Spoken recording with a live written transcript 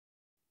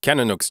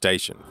Kananook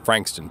Station,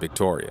 Frankston,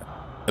 Victoria,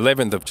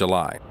 11th of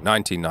July,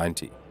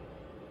 1990.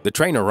 The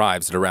train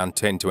arrives at around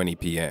 10:20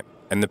 p.m.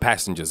 and the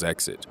passengers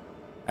exit.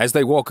 As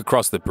they walk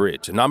across the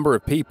bridge, a number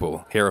of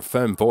people hear a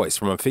firm voice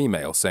from a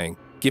female saying,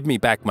 "Give me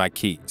back my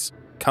keys,"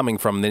 coming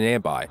from the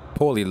nearby,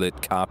 poorly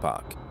lit car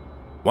park.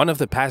 One of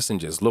the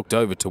passengers looked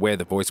over to where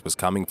the voice was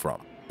coming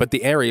from, but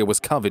the area was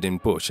covered in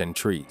bush and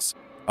trees,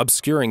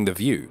 obscuring the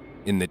view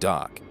in the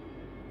dark.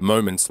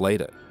 Moments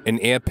later,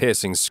 an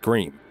ear-piercing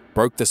scream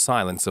broke the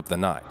silence of the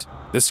night.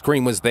 The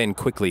scream was then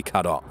quickly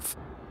cut off.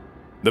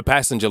 The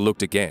passenger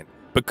looked again,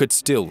 but could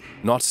still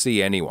not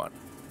see anyone.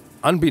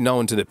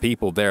 Unbeknown to the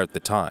people there at the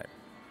time,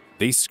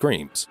 these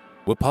screams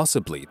were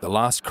possibly the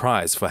last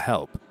cries for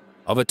help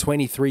of a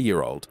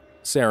 23-year-old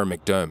Sarah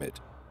MacDiarmid.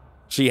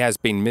 She has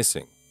been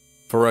missing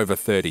for over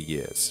 30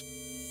 years.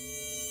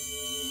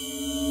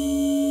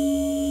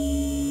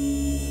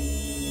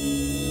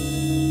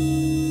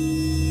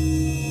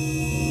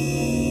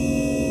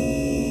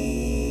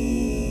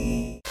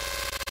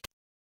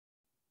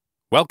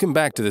 Welcome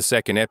back to the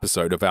second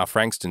episode of our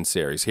Frankston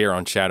series here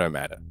on Shadow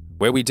Matter,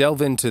 where we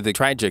delve into the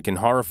tragic and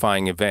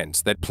horrifying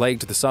events that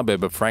plagued the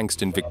suburb of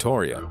Frankston,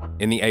 Victoria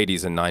in the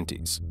 80s and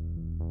 90s.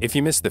 If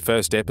you missed the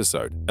first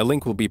episode, a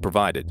link will be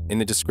provided in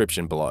the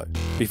description below.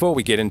 Before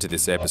we get into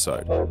this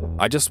episode,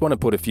 I just want to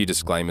put a few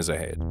disclaimers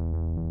ahead.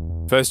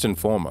 First and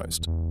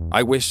foremost,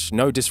 I wish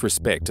no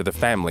disrespect to the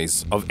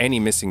families of any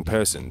missing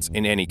persons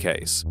in any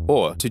case,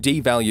 or to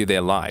devalue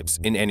their lives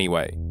in any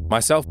way.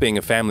 Myself being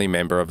a family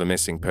member of a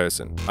missing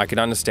person, I can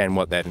understand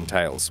what that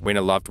entails when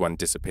a loved one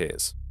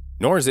disappears.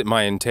 Nor is it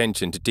my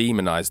intention to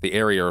demonize the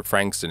area of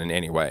Frankston in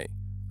any way.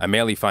 I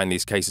merely find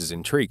these cases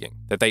intriguing,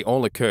 that they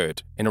all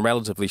occurred in a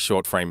relatively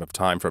short frame of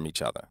time from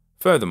each other.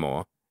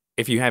 Furthermore,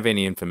 if you have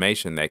any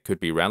information that could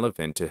be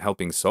relevant to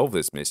helping solve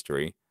this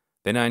mystery,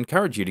 then I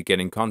encourage you to get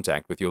in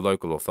contact with your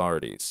local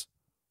authorities.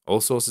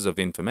 All sources of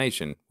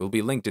information will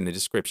be linked in the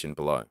description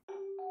below.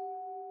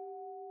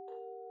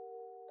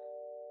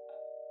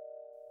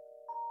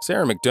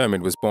 Sarah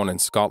MacDiarmid was born in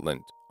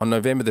Scotland on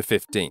November the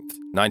 15th,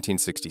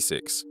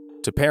 1966,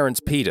 to parents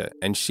Peter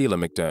and Sheila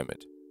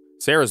MacDiarmid.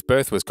 Sarah's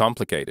birth was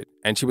complicated,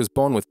 and she was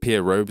born with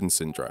Pierre-Robin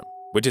syndrome,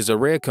 which is a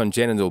rare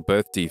congenital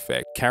birth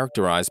defect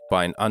characterized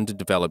by an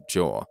underdeveloped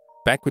jaw,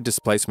 backward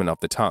displacement of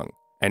the tongue,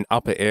 and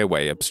upper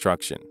airway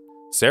obstruction.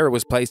 Sarah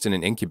was placed in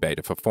an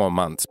incubator for 4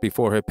 months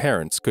before her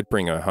parents could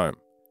bring her home.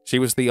 She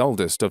was the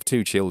oldest of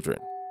 2 children,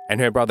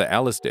 and her brother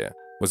Alistair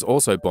was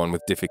also born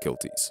with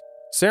difficulties.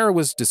 Sarah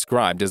was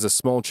described as a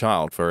small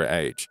child for her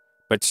age,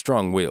 but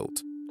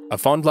strong-willed, a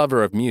fond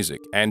lover of music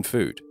and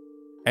food,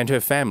 and her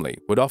family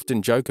would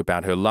often joke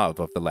about her love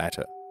of the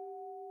latter.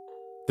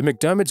 The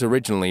MacDiarmids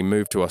originally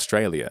moved to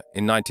Australia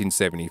in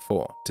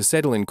 1974 to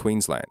settle in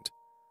Queensland,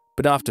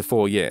 but after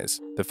 4 years,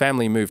 the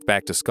family moved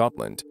back to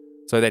Scotland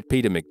so that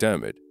Peter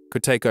MacDiarmid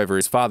could take over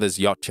his father's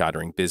yacht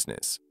chartering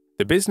business.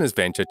 The business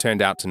venture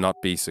turned out to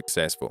not be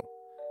successful,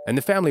 and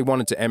the family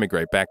wanted to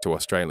emigrate back to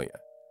Australia.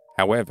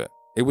 However,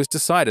 it was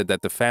decided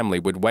that the family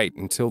would wait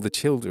until the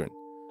children,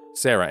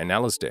 Sarah and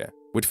Alistair,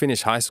 would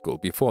finish high school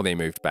before they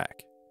moved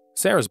back.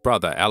 Sarah's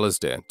brother,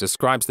 Alistair,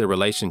 describes their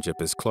relationship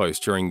as close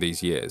during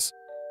these years.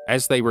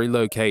 As they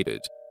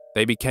relocated,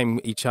 they became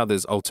each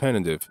other's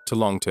alternative to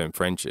long-term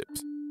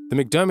friendships. The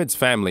MacDiarmid's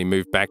family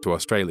moved back to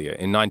Australia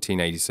in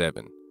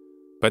 1987,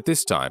 but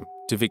this time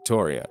to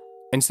Victoria,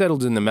 and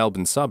settled in the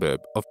Melbourne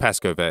suburb of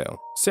Pascoe Vale.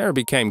 Sarah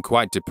became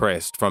quite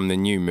depressed from the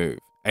new move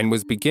and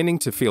was beginning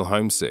to feel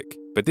homesick,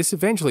 but this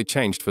eventually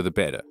changed for the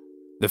better.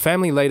 The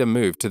family later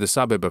moved to the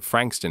suburb of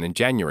Frankston in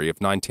January of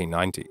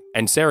 1990,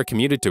 and Sarah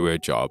commuted to her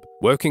job,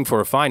 working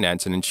for a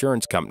finance and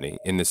insurance company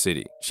in the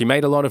city. She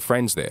made a lot of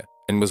friends there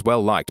and was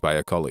well liked by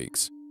her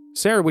colleagues.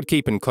 Sarah would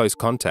keep in close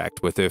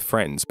contact with her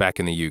friends back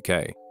in the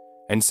UK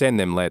and send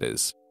them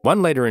letters.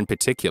 One letter in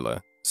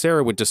particular,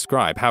 Sarah would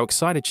describe how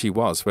excited she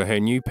was for her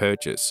new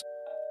purchase,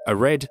 a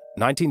red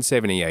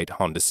 1978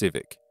 Honda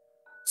Civic.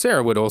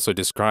 Sarah would also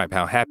describe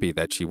how happy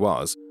that she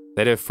was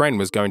that her friend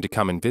was going to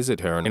come and visit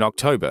her in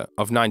October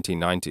of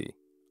 1990.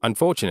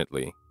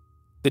 Unfortunately,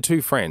 the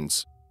two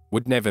friends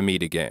would never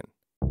meet again.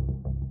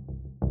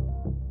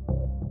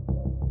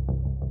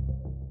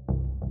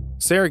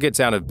 Sarah gets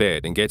out of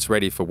bed and gets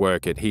ready for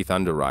work at Heath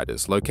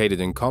Underwriters,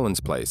 located in Collins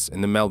Place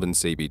in the Melbourne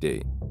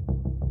CBD.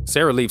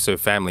 Sarah leaves her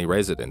family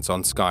residence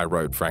on Sky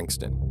Road,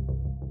 Frankston.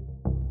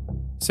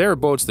 Sarah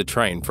boards the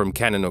train from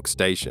Kananook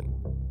Station.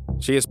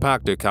 She has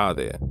parked her car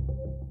there.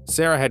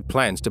 Sarah had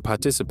plans to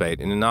participate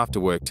in an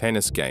after-work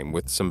tennis game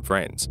with some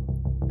friends,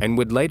 and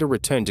would later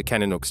return to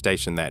Kananook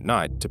Station that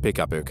night to pick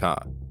up her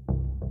car.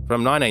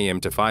 From 9 a.m.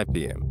 to 5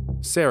 p.m.,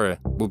 Sarah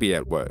will be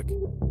at work.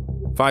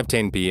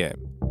 5:10 p.m.,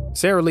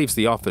 Sarah leaves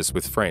the office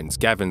with friends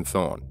Gavin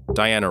Thorne,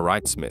 Diana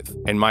Wright-Smith,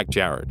 and Mike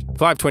Jarrett.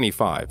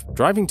 5:25,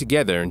 driving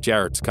together in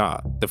Jarrett's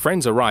car, the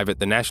friends arrive at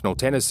the National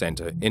Tennis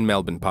Centre in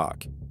Melbourne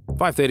Park.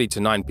 5:30 to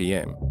 9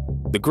 p.m.,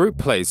 the group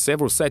plays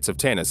several sets of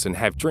tennis and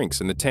have drinks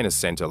in the Tennis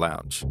Centre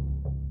lounge.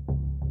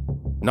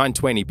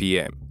 9:20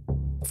 p.m.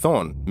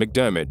 Thorne,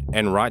 MacDiarmid,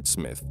 and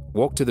Wright-Smith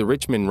walk to the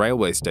Richmond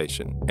railway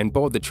station and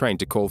board the train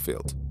to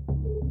Caulfield.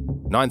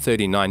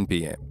 9:39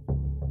 p.m.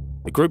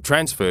 The group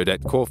transferred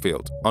at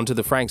Caulfield onto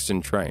the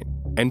Frankston train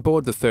and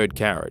board the third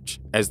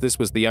carriage, as this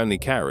was the only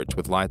carriage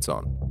with lights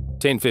on.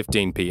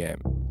 10:15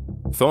 p.m.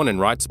 Thorne and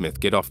Wrightsmith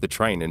get off the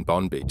train in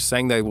Bond Beach,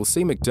 saying they will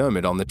see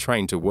MacDiarmid on the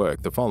train to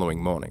work the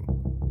following morning.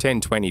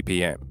 10:20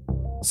 p.m.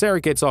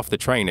 Sarah gets off the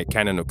train at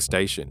Kananook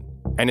Station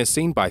and is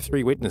seen by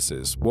 3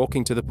 witnesses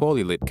walking to the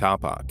poorly lit car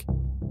park.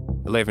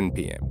 11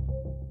 p.m.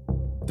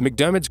 The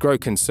MacDiarmids grow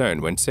concerned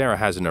when Sarah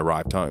hasn't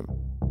arrived home.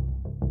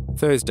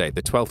 Thursday,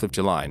 the 12th of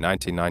July,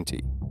 1990,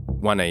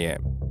 1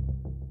 a.m.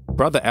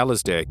 Brother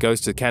Alasdair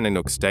goes to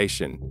Kananook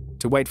Station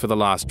to wait for the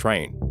last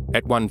train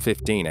at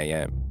 1:15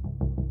 a.m.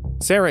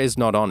 Sarah is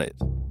not on it.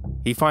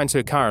 He finds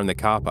her car in the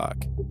car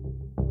park.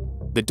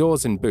 The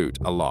doors and boot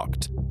are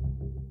locked.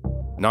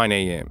 9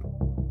 a.m.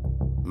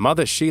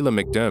 Mother Sheila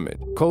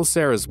MacDiarmid calls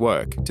Sarah's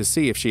work to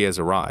see if she has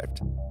arrived.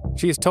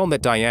 She is told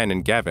that Diane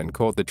and Gavin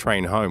caught the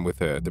train home with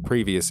her the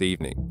previous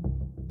evening.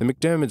 The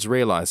MacDiarmids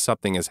realize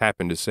something has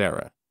happened to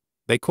Sarah.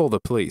 They call the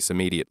police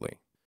immediately.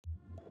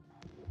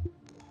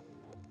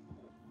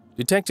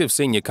 Detective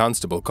Senior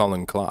Constable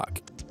Colin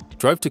Clark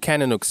drove to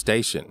Kananook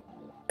Station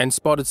and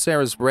spotted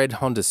Sarah's red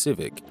Honda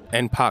Civic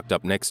and parked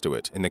up next to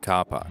it in the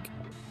car park.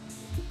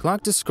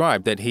 Clark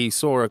described that he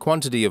saw a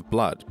quantity of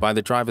blood by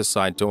the driver's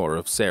side door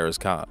of Sarah's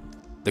car.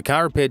 The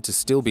car appeared to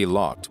still be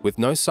locked with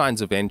no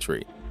signs of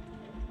entry,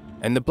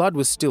 and the blood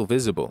was still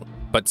visible,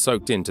 but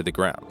soaked into the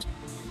ground.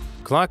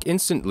 Clark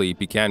instantly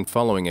began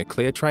following a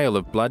clear trail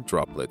of blood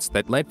droplets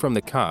that led from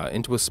the car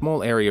into a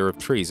small area of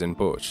trees and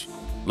bush,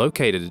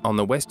 located on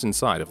the western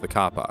side of the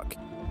car park.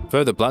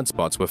 Further blood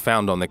spots were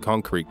found on the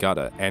concrete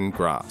gutter and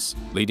grass,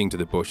 leading to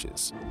the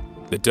bushes.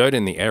 The dirt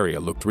in the area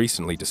looked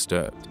recently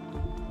disturbed,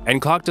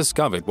 and Clark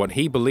discovered what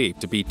he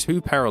believed to be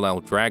 2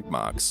 parallel drag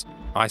marks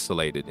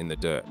isolated in the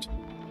dirt.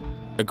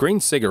 A green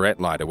cigarette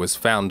lighter was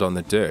found on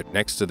the dirt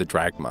next to the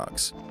drag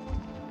marks.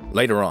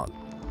 Later on,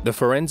 the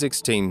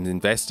forensics team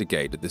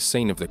investigated the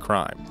scene of the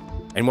crime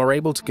and were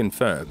able to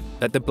confirm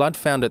that the blood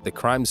found at the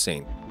crime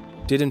scene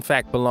did in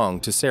fact belong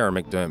to Sarah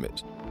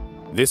MacDiarmid.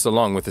 This,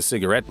 along with the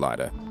cigarette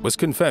lighter, was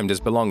confirmed as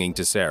belonging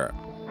to Sarah.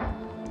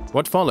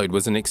 What followed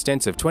was an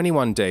extensive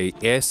 21-day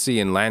air, sea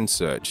and land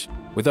search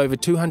with over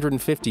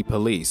 250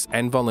 police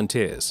and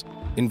volunteers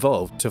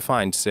involved to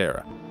find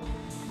Sarah.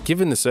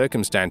 Given the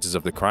circumstances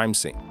of the crime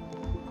scene,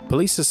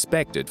 police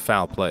suspected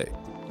foul play.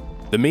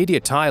 The media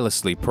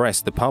tirelessly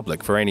pressed the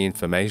public for any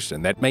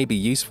information that may be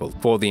useful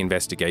for the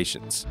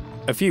investigations.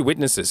 A few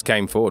witnesses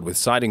came forward with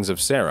sightings of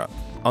Sarah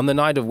on the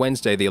night of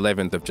Wednesday the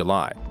 11th of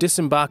July,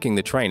 disembarking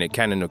the train at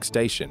Kananook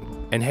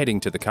Station and heading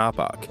to the car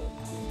park.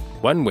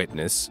 One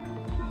witness,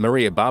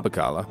 Maria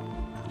Barbacala,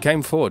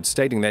 came forward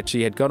stating that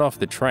she had got off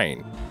the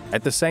train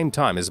at the same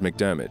time as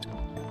MacDiarmid.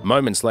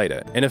 Moments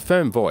later, in a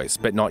firm voice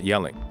but not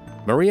yelling,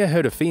 Maria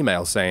heard a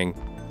female saying,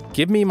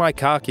 "Give me my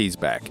car keys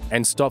back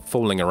and stop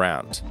fooling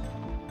around."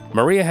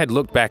 Maria had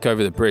looked back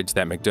over the bridge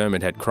that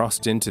MacDiarmid had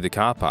crossed into the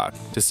car park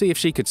to see if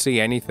she could see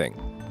anything,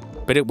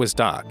 but it was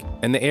dark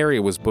and the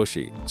area was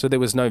bushy, so there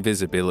was no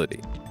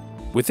visibility.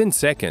 Within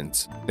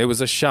seconds, there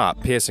was a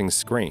sharp, piercing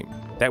scream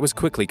that was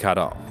quickly cut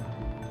off.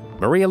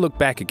 Maria looked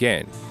back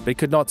again, but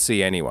could not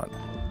see anyone.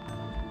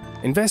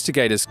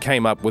 Investigators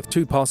came up with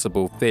 2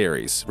 possible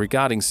theories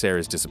regarding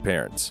Sarah's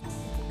disappearance.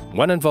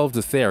 One involved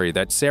the theory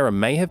that Sarah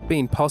may have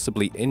been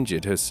possibly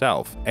injured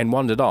herself and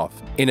wandered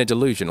off in a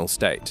delusional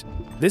state.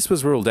 This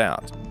was ruled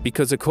out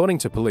because, according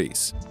to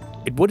police,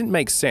 it wouldn't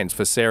make sense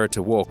for Sarah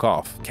to walk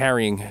off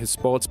carrying her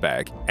sports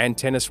bag and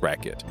tennis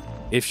racket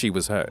if she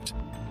was hurt.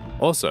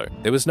 Also,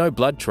 there was no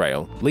blood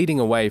trail leading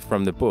away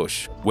from the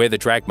bush where the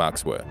drag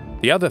marks were.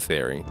 The other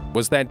theory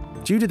was that,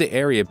 due to the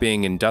area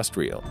being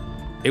industrial,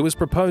 it was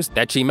proposed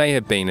that she may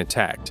have been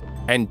attacked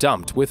and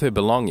dumped with her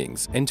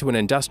belongings into an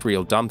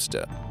industrial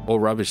dumpster or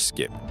rubbish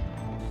skip.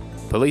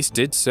 Police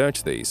did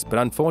search these, but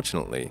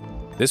unfortunately,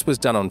 this was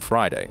done on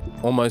Friday,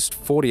 almost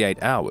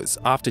 48 hours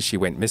after she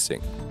went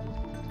missing,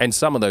 and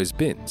some of those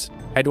bins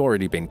had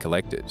already been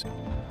collected.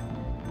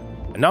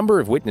 A number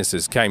of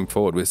witnesses came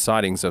forward with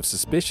sightings of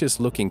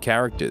suspicious-looking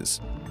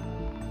characters: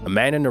 a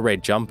man in a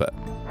red jumper,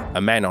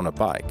 a man on a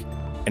bike,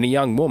 and a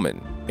young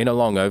woman in a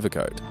long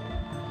overcoat.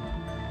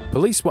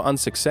 Police were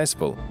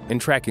unsuccessful in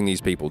tracking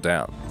these people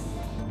down.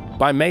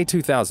 By May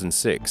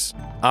 2006,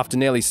 after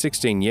nearly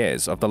 16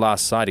 years of the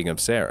last sighting of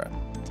Sarah,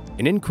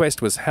 an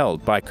inquest was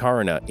held by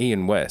coroner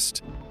Ian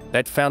West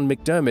that found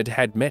MacDiarmid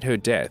had met her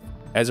death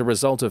as a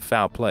result of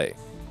foul play,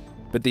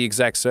 but the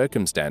exact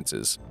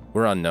circumstances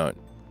were unknown.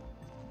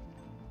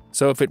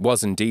 So if it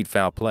was indeed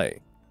foul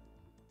play,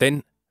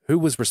 then who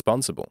was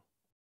responsible?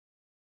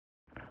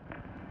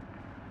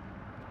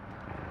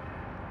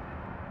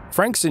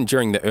 Frankston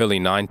during the early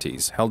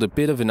 90s held a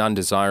bit of an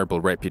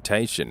undesirable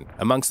reputation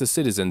amongst the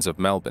citizens of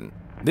Melbourne.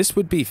 This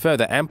would be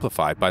further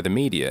amplified by the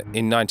media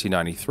in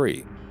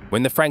 1993,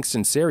 when the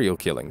Frankston serial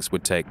killings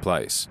would take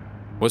place.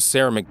 Was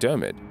Sarah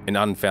MacDiarmid an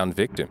unfound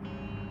victim?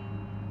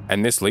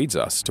 And this leads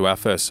us to our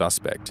first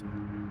suspect.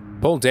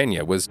 Paul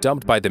Denyer was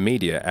dubbed by the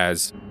media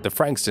as the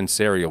Frankston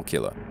serial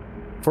killer.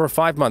 For a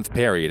 5-month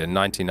period in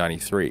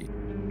 1993,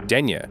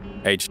 Denyer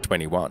aged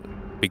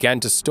 21, began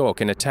to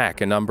stalk and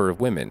attack a number of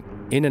women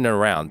in and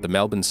around the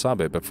Melbourne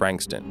suburb of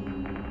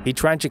Frankston. He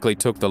tragically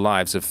took the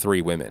lives of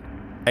 3 women: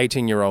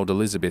 18-year-old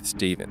Elizabeth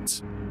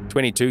Stevens,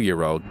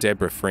 22-year-old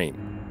Deborah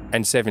Fream,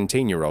 and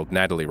 17-year-old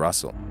Natalie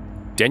Russell.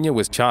 Denyer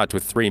was charged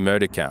with 3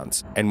 murder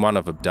counts and 1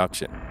 of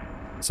abduction.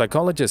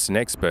 Psychologists and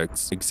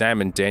experts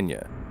examined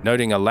Denyer,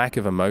 noting a lack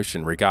of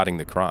emotion regarding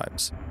the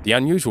crimes, the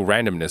unusual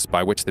randomness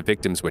by which the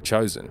victims were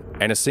chosen,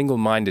 and a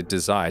single-minded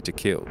desire to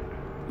kill,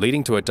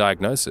 leading to a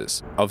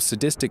diagnosis of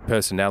sadistic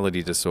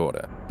personality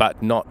disorder,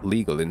 but not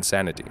legal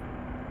insanity.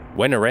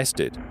 When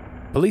arrested,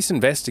 police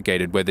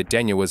investigated whether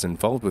Denyer was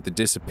involved with the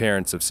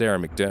disappearance of Sarah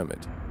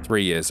MacDiarmid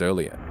 3 years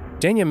earlier.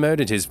 Denyer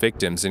murdered his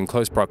victims in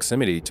close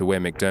proximity to where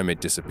MacDiarmid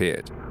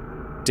disappeared,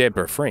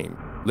 Deborah Fream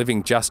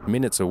living just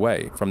minutes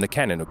away from the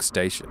Kananook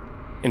station.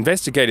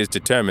 Investigators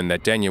determined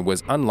that Denyer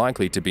was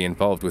unlikely to be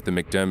involved with the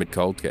MacDiarmid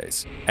cold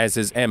case, as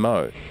his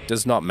MO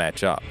does not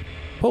match up.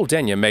 Paul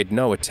Denyer made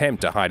no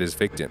attempt to hide his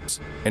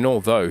victims, and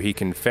although he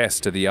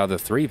confessed to the other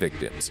 3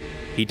 victims,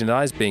 he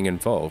denies being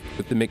involved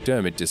with the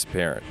MacDiarmid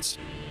disappearance.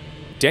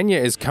 Denyer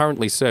is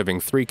currently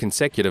serving 3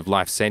 consecutive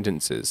life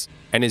sentences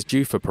and is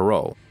due for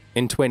parole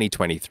in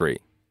 2023.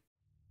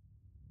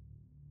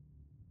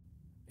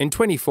 In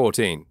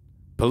 2014,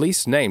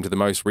 police named the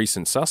most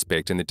recent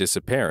suspect in the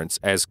disappearance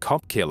as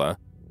cop killer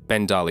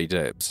Bandali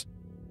Debs.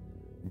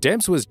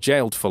 Debs was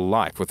jailed for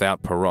life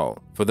without parole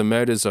for the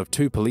murders of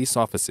 2 police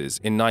officers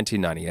in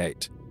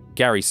 1998,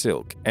 Gary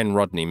Silk and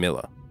Rodney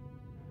Miller.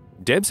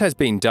 Debs has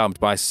been dubbed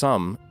by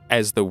some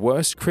as the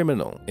worst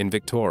criminal in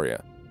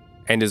Victoria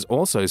and is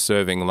also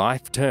serving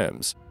life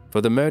terms for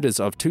the murders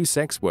of 2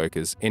 sex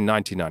workers in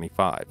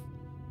 1995,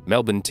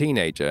 Melbourne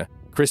teenager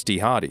Christy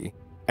Hardy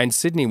and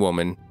Sydney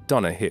woman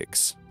Donna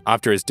Hicks,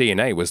 after his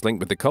DNA was linked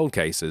with the cold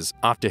cases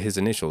after his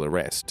initial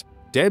arrest.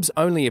 Debs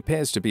only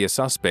appears to be a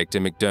suspect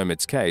in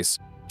MacDiarmid's case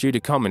due to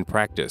common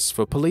practice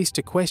for police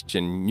to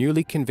question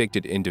newly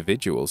convicted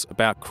individuals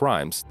about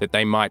crimes that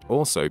they might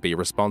also be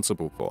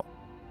responsible for.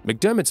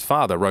 MacDiarmid's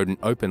father wrote an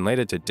open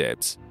letter to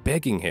Debs,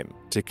 begging him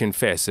to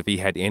confess if he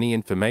had any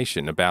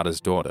information about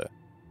his daughter.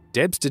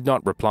 Debs did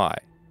not reply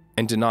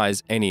and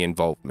denies any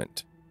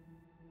involvement.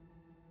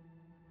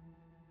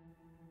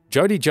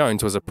 Jody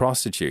Jones was a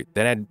prostitute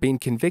that had been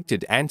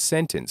convicted and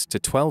sentenced to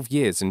 12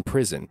 years in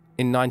prison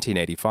in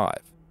 1985.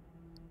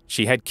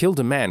 She had killed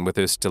a man with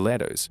her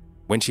stilettos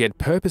when she had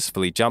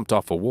purposefully jumped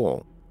off a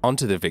wall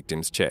onto the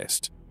victim's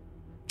chest.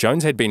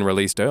 Jones had been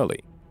released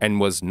early and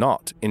was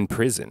not in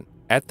prison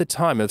at the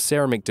time of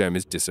Sarah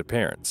MacDiarmid's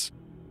disappearance.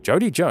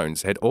 Jody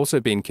Jones had also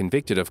been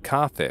convicted of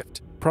car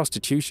theft,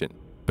 prostitution,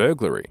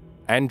 burglary,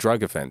 and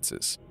drug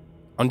offences.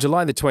 On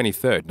July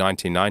 23,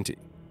 1990,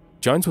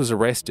 Jones was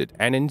arrested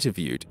and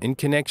interviewed in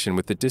connection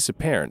with the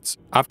disappearance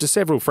after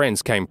several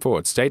friends came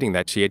forward stating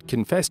that she had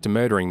confessed to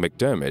murdering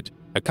MacDiarmid,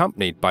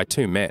 accompanied by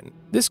 2 men.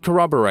 This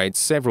corroborates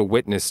several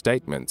witness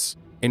statements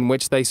in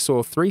which they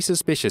saw 3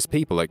 suspicious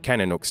people at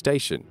Kananook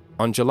Station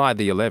on July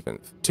the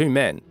 11th, 2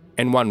 men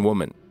and 1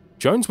 woman.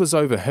 Jones was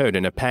overheard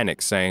in a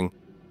panic saying,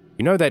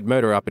 "You know that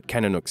murder up at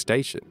Kananook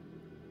Station?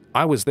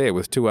 I was there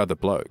with 2 other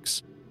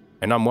blokes,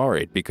 and I'm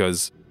worried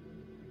because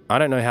I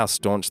don't know how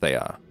staunch they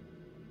are."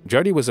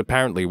 Jody was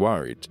apparently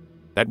worried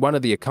that one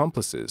of the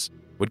accomplices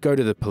would go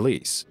to the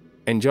police,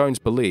 and Jones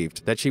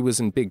believed that she was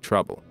in big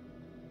trouble.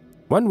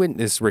 One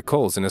witness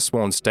recalls in a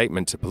sworn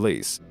statement to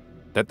police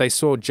that they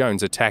saw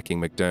Jones attacking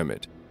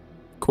MacDiarmid.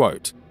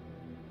 Quote,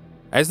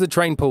 "As the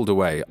train pulled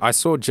away, I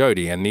saw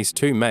Jody and these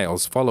 2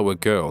 males follow a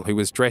girl who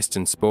was dressed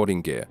in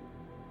sporting gear.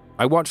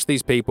 I watched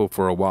these people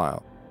for a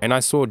while, and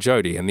I saw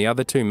Jody and the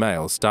other 2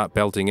 males start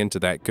belting into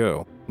that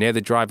girl near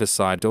the driver's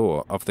side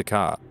door of the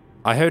car.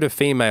 I heard a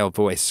female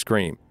voice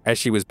scream as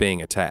she was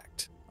being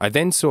attacked. I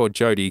then saw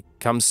Jody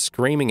come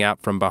screaming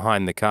out from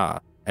behind the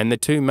car, and the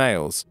 2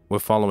 males were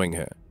following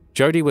her.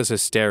 Jody was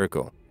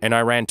hysterical, and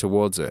I ran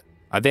towards her.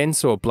 I then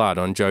saw blood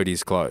on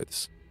Jody's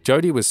clothes.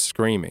 Jody was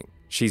screaming,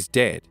 'She's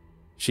dead.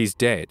 She's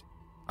dead.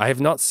 I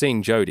have not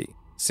seen Jody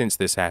since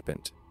this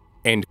happened.'"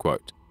 End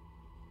quote.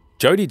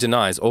 Jody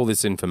denies all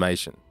this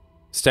information,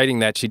 stating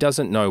that she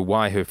doesn't know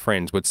why her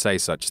friends would say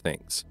such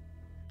things.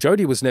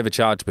 Jody was never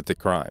charged with the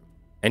crime,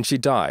 and she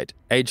died,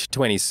 aged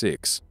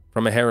 26,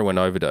 from a heroin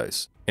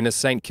overdose in a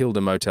St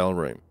Kilda motel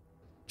room,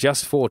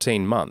 just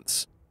 14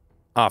 months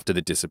after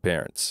the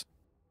disappearance.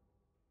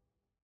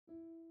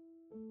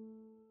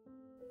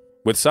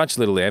 With such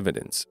little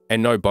evidence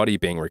and no body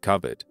being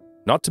recovered,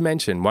 not to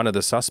mention one of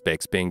the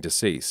suspects being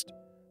deceased,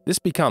 this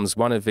becomes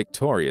one of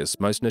Victoria's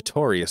most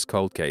notorious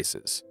cold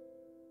cases.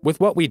 With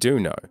what we do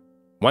know,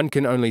 one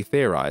can only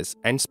theorise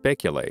and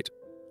speculate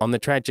on the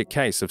tragic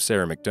case of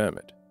Sarah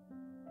MacDiarmid.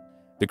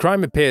 The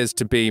crime appears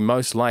to be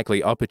most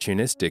likely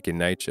opportunistic in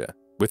nature,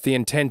 with the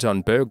intent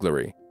on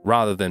burglary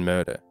rather than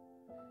murder.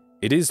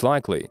 It is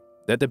likely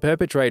that the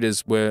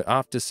perpetrators were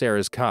after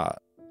Sarah's car,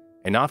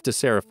 and after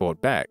Sarah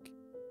fought back,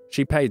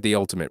 she paid the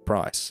ultimate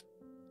price.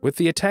 With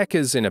the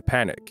attackers in a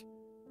panic,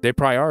 their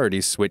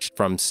priorities switched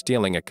from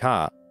stealing a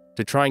car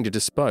to trying to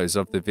dispose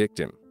of the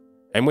victim.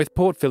 And with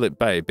Port Phillip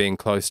Bay being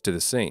close to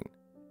the scene,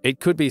 It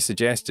could be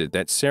suggested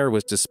that Sarah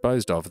was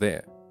disposed of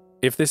there.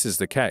 If this is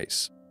the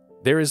case,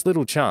 there is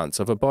little chance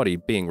of a body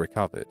being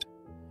recovered.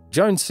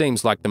 Jones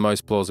seems like the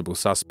most plausible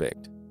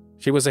suspect.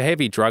 She was a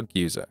heavy drug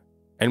user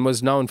and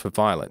was known for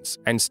violence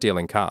and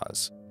stealing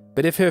cars.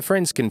 But if her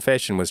friend's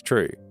confession was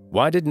true,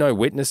 why did no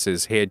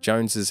witnesses hear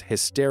Jones's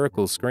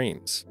hysterical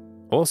screams?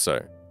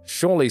 Also,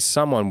 surely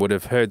someone would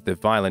have heard the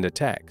violent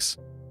attacks,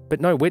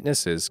 but no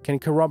witnesses can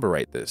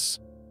corroborate this.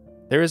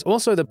 There is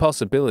also the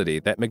possibility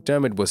that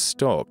MacDiarmid was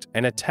stalked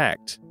and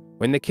attacked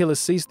when the killer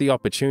seized the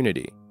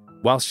opportunity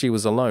whilst she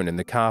was alone in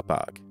the car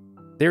park.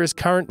 There is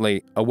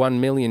currently a $1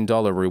 million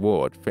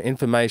reward for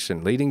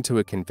information leading to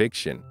a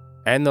conviction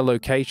and the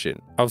location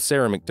of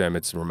Sarah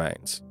MacDiarmid's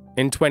remains.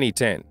 In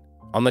 2010,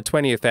 on the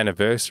 20th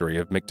anniversary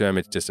of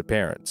MacDiarmid's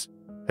disappearance,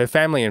 her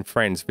family and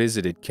friends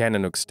visited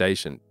Kananook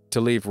Station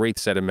to leave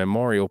wreaths at a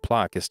memorial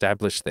plaque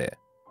established there.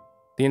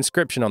 The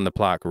inscription on the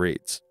plaque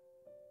reads,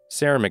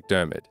 "Sarah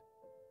MacDiarmid,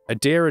 a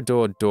dear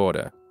adored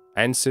daughter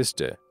and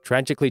sister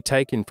tragically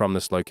taken from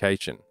this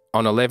location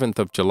on 11th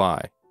of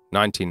July,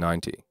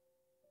 1990.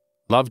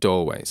 Loved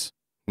always,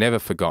 never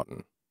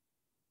forgotten."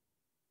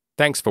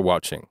 Thanks for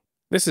watching.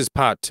 This is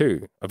part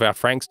 2 of our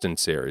Frankston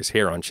series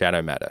here on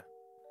Shadow Matter.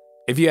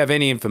 If you have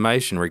any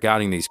information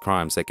regarding these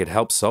crimes that could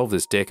help solve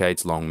this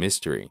decades-long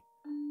mystery,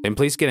 then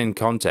please get in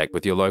contact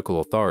with your local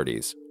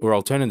authorities or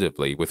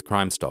alternatively with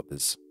Crime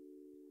Stoppers.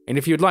 And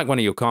if you'd like one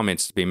of your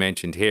comments to be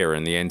mentioned here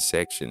in the end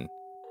section,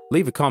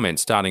 leave a comment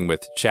starting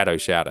with Shadow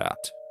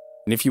Shoutout.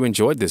 And if you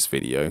enjoyed this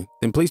video,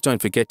 then please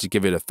don't forget to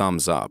give it a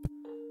thumbs up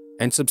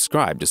and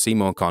subscribe to see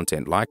more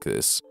content like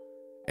this.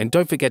 And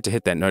don't forget to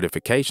hit that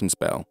notifications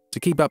bell to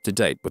keep up to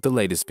date with the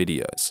latest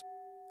videos.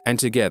 And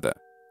together,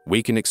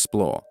 we can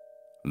explore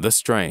the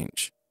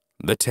strange,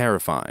 the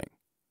terrifying,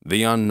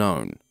 the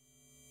unknown,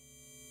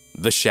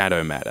 the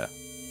Shadow Matter.